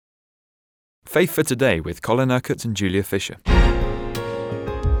Faith for Today with Colin Urquhart and Julia Fisher.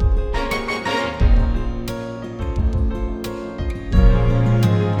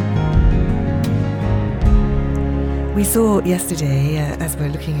 We saw yesterday, as we're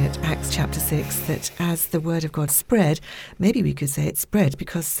looking at Acts chapter 6, that as the word of God spread, maybe we could say it spread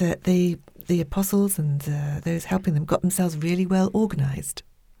because the apostles and those helping them got themselves really well organised.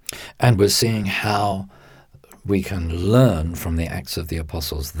 And we're seeing how we can learn from the Acts of the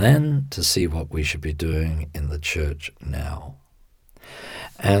Apostles then to see what we should be doing in the church now.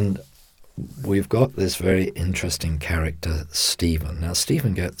 And we've got this very interesting character, Stephen. Now,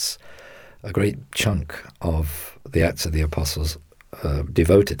 Stephen gets a great chunk of the Acts of the Apostles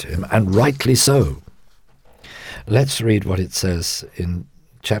devoted to him, and rightly so. Let's read what it says in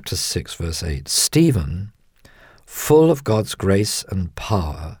chapter 6, verse 8. Stephen, full of God's grace and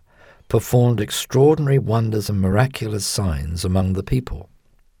power, performed extraordinary wonders and miraculous signs among the people.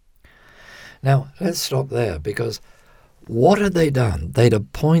 Now, let's stop there, because what had they done? They'd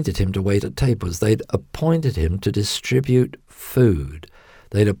appointed him to wait at tables. They'd appointed him to distribute food.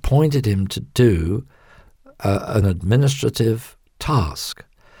 They'd appointed him to do an administrative task.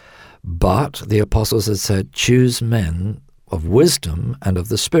 But the apostles had said, choose men of wisdom and of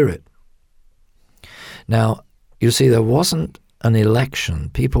the Spirit. Now, you see, there wasn't an election.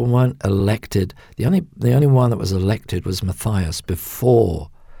 People weren't elected. The only one that was elected was Matthias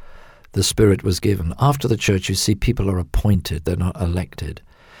before the Spirit was given. After the church, you see, people are appointed. They're not elected.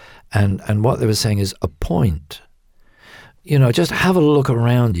 And what they were saying is appoint. You know, just have a look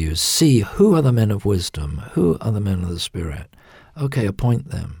around you. See who are the men of wisdom, who are the men of the Spirit. Okay, appoint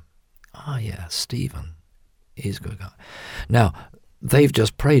them. Yeah, Stephen. He's a good guy. Now, they've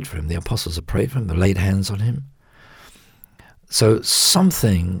just prayed for him. The apostles have prayed for him. They laid hands on him. So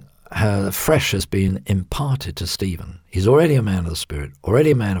something fresh has been imparted to Stephen. He's already a man of the Spirit,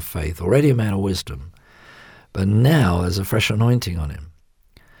 already a man of faith, already a man of wisdom. But now there's a fresh anointing on him.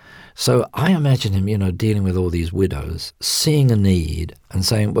 So I imagine him, dealing with all these widows, seeing a need and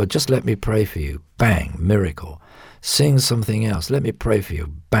saying, well, just let me pray for you. Bang, miracle. Seeing something else, let me pray for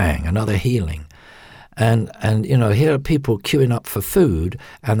you. Bang, another healing. And here are people queuing up for food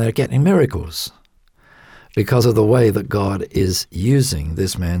and they're getting miracles because of the way that God is using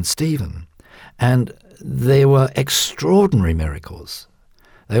this man, Stephen. And they were extraordinary miracles.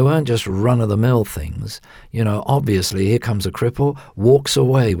 They weren't just run-of-the-mill things. Obviously, here comes a cripple, walks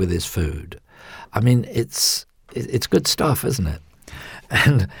away with his food. I mean, it's good stuff, isn't it?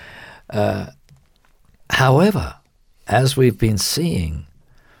 And however, as we've been seeing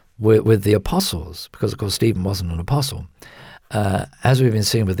with the apostles, because, of course, Stephen wasn't an apostle, as we've been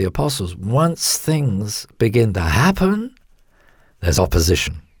seeing with the apostles, once things begin to happen, there's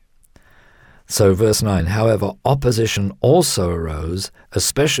opposition. So verse 9, however, opposition also arose,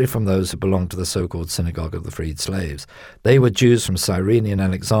 especially from those who belonged to the so-called synagogue of the freed slaves. They were Jews from Cyrene and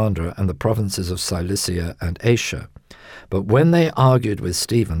Alexandria and the provinces of Cilicia and Asia. But when they argued with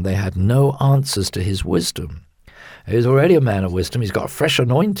Stephen, they had no answers to his wisdom. He was already a man of wisdom. He's got a fresh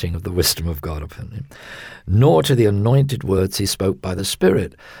anointing of the wisdom of God upon him, nor to the anointed words he spoke by the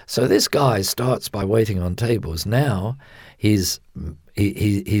Spirit. So this guy starts by waiting on tables. Now he's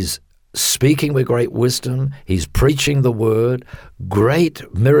speaking with great wisdom. He's preaching the word. Great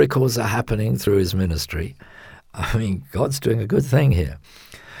miracles are happening through his ministry. I mean, God's doing a good thing here.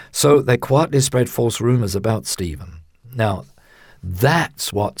 So they quietly spread false rumors about Stephen. Now,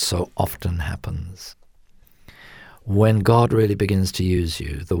 that's what so often happens. When God really begins to use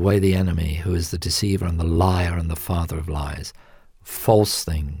you, the way the enemy, who is the deceiver and the liar and the father of lies, false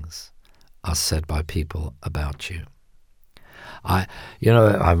things are said by people about you. I'm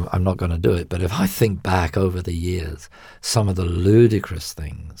not going to do it, but if I think back over the years, some of the ludicrous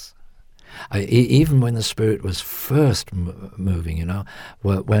things, even when the Spirit was first moving,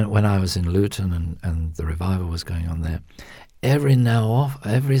 when I was in Luton and the revival was going on there,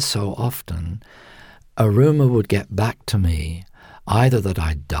 every so often, a rumor would get back to me either that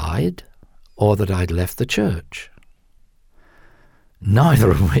I'd died or that I'd left the church.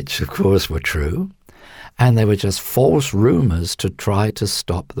 Neither of which, of course, were true. And they were just false rumors to try to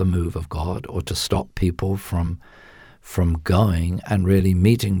stop the move of God or to stop people from going and really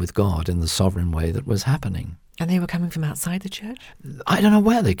meeting with God in the sovereign way that was happening. And they were coming from outside the church? I don't know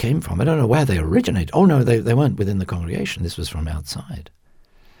where they came from. I don't know where they originated. Oh, no, they weren't within the congregation. This was from outside.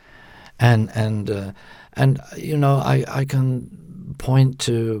 And I can point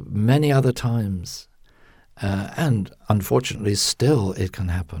to many other times, and unfortunately still it can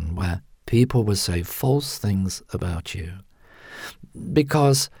happen, where people will say false things about you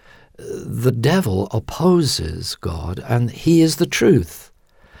because the devil opposes God and he is the truth.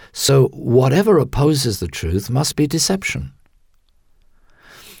 So whatever opposes the truth must be deception.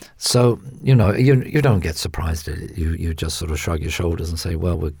 So, you don't get surprised at it. You just sort of shrug your shoulders and say,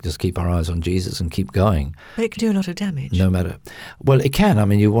 well, we'll just keep our eyes on Jesus and keep going. But it can do a lot of damage. No matter. Well, it can. I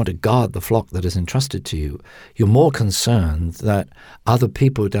mean, you want to guard the flock that is entrusted to you. You're more concerned that other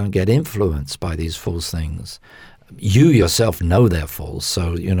people don't get influenced by these false things. You yourself know they're false,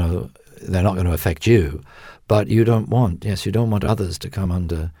 so, they're not going to affect you. But you don't want others to come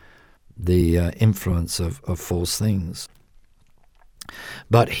under the influence of false things.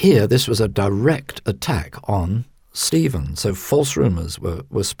 But here, this was a direct attack on Stephen. So false rumors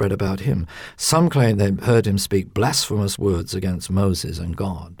were spread about him. Some claim they heard him speak blasphemous words against Moses and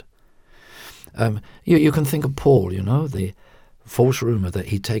God. You can think of Paul, the false rumor that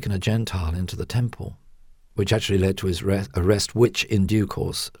he'd taken a Gentile into the temple, which actually led to his arrest, which in due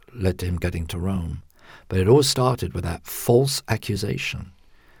course led to him getting to Rome. But it all started with that false accusation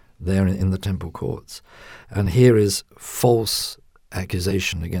there in the temple courts. And here is false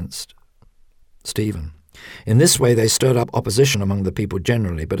accusation against Stephen. In this way, they stirred up opposition among the people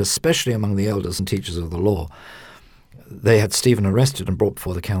generally, but especially among the elders and teachers of the law. They had Stephen arrested and brought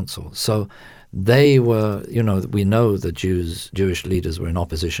before the council. So they were, we know the Jewish leaders were in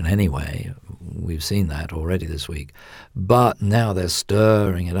opposition anyway. We've seen that already this week. But now they're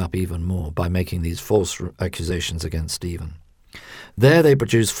stirring it up even more by making these false accusations against Stephen. There they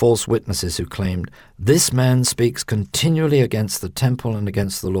produced false witnesses who claimed, "This man speaks continually against the temple and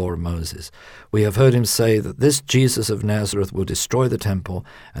against the law of Moses. We have heard him say that this Jesus of Nazareth will destroy the temple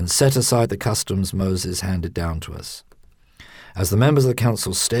and set aside the customs Moses handed down to us." As the members of the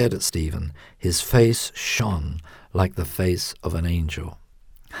council stared at Stephen, his face shone like the face of an angel.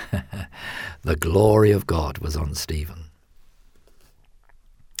 The glory of God was on Stephen.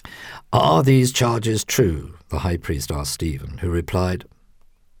 "Are these charges true?" the high priest asked Stephen, who replied,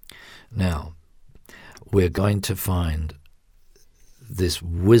 Now, we're going to find this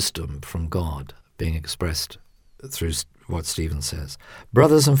wisdom from God being expressed through what Stephen says.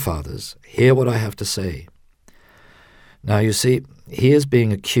 "Brothers and fathers, hear what I have to say." Now, you see, he is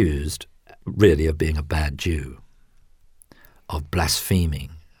being accused, really, of being a bad Jew, of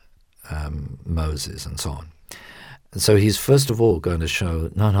blaspheming Moses and so on. So he's first of all going to show,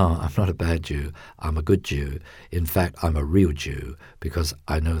 no, I'm not a bad Jew, I'm a good Jew. In fact, I'm a real Jew because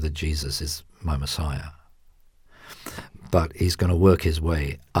I know that Jesus is my Messiah. But he's going to work his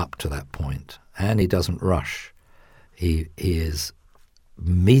way up to that point, and he doesn't rush. He is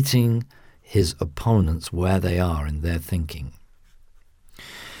meeting his opponents where they are in their thinking.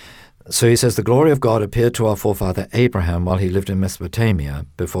 So he says, "The glory of God appeared to our forefather Abraham while he lived in Mesopotamia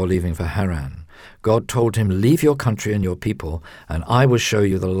before leaving for Haran. God told him, 'Leave your country and your people, and I will show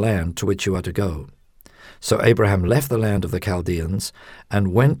you the land to which you are to go.' So Abraham left the land of the Chaldeans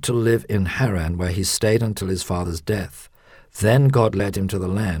and went to live in Haran, where he stayed until his father's death. Then God led him to the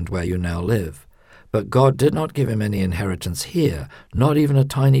land where you now live. But God did not give him any inheritance here, not even a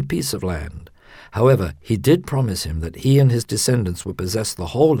tiny piece of land. However, he did promise him that he and his descendants would possess the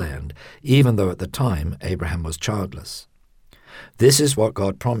whole land, even though at the time Abraham was childless. This is what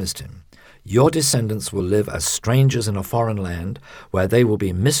God promised him. Your descendants will live as strangers in a foreign land, where they will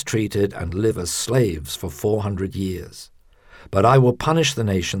be mistreated and live as slaves for 400 years. But I will punish the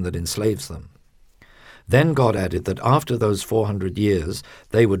nation that enslaves them." Then God added that after those 400 years,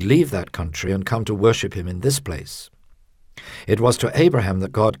 they would leave that country and come to worship him in this place. It was to Abraham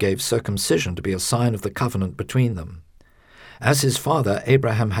that God gave circumcision to be a sign of the covenant between them. As his father,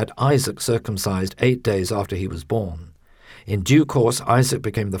 Abraham had Isaac circumcised 8 days after he was born. In due course, Isaac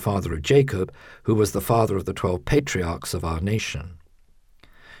became the father of Jacob, who was the father of the 12 patriarchs of our nation.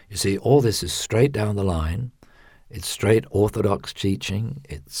 You see, all this is straight down the line. It's straight Orthodox teaching.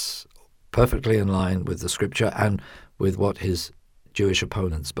 It's perfectly in line with the Scripture and with what his Jewish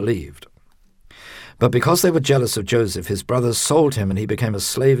opponents believed. But because they were jealous of Joseph, his brothers sold him and he became a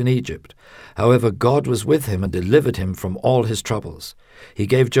slave in Egypt. However, God was with him and delivered him from all his troubles. He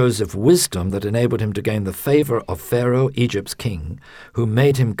gave Joseph wisdom that enabled him to gain the favor of Pharaoh, Egypt's king, who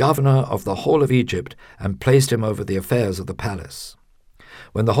made him governor of the whole of Egypt and placed him over the affairs of the palace.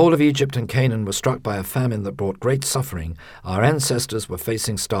 When the whole of Egypt and Canaan were struck by a famine that brought great suffering, our ancestors were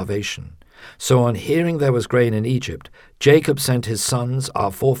facing starvation. So on hearing there was grain in Egypt, Jacob sent his sons,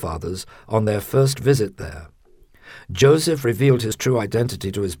 our forefathers, on their first visit there. Joseph revealed his true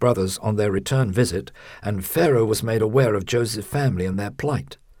identity to his brothers on their return visit, and Pharaoh was made aware of Joseph's family and their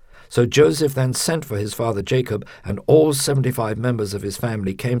plight. So Joseph then sent for his father Jacob, and all 75 members of his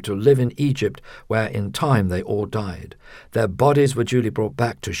family came to live in Egypt, where in time they all died. Their bodies were duly brought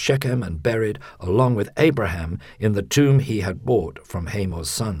back to Shechem and buried, along with Abraham, in the tomb he had bought from Hamor's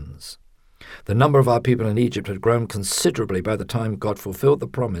sons. The number of our people in Egypt had grown considerably by the time God fulfilled the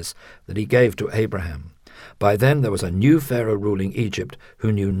promise that he gave to Abraham. By then there was a new Pharaoh ruling Egypt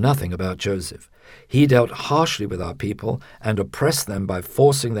who knew nothing about Joseph. He dealt harshly with our people and oppressed them by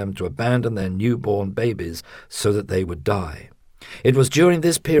forcing them to abandon their newborn babies so that they would die. It was during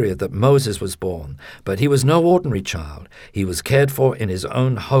this period that Moses was born, but he was no ordinary child. He was cared for in his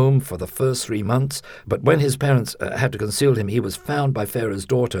own home for the first 3 months, but when his parents had to conceal him, he was found by Pharaoh's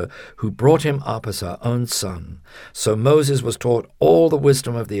daughter, who brought him up as her own son. So Moses was taught all the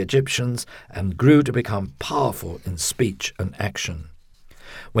wisdom of the Egyptians and grew to become powerful in speech and action.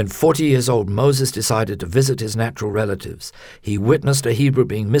 When 40 years old, Moses decided to visit his natural relatives. He witnessed a Hebrew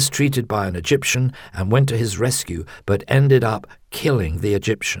being mistreated by an Egyptian and went to his rescue, but ended up killing the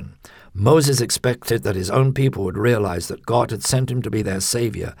Egyptian. Moses expected that his own people would realize that God had sent him to be their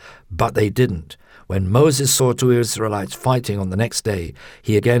savior, but they didn't. When Moses saw 2 Israelites fighting on the next day,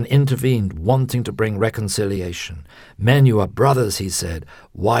 he again intervened, wanting to bring reconciliation. "Men, you are brothers," he said.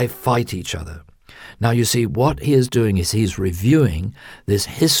 "Why fight each other?" Now, you see, what he is doing is he's reviewing this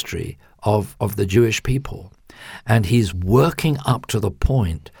history of the Jewish people. And he's working up to the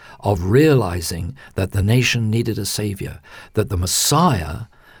point of realizing that the nation needed a savior, that the Messiah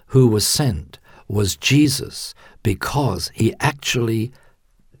who was sent was Jesus, because he actually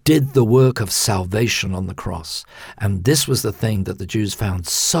did the work of salvation on the cross. And this was the thing that the Jews found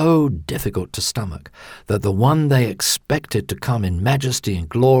so difficult to stomach, that the one they expected to come in majesty and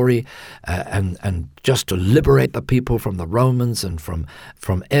glory and just to liberate the people from the Romans and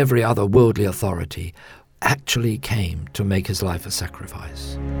from every other worldly authority actually came to make his life a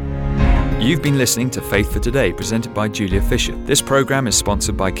sacrifice. You've been listening to Faith for Today, presented by Julia Fisher. This program is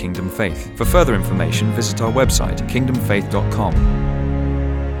sponsored by Kingdom Faith. For further information, visit our website, kingdomfaith.com.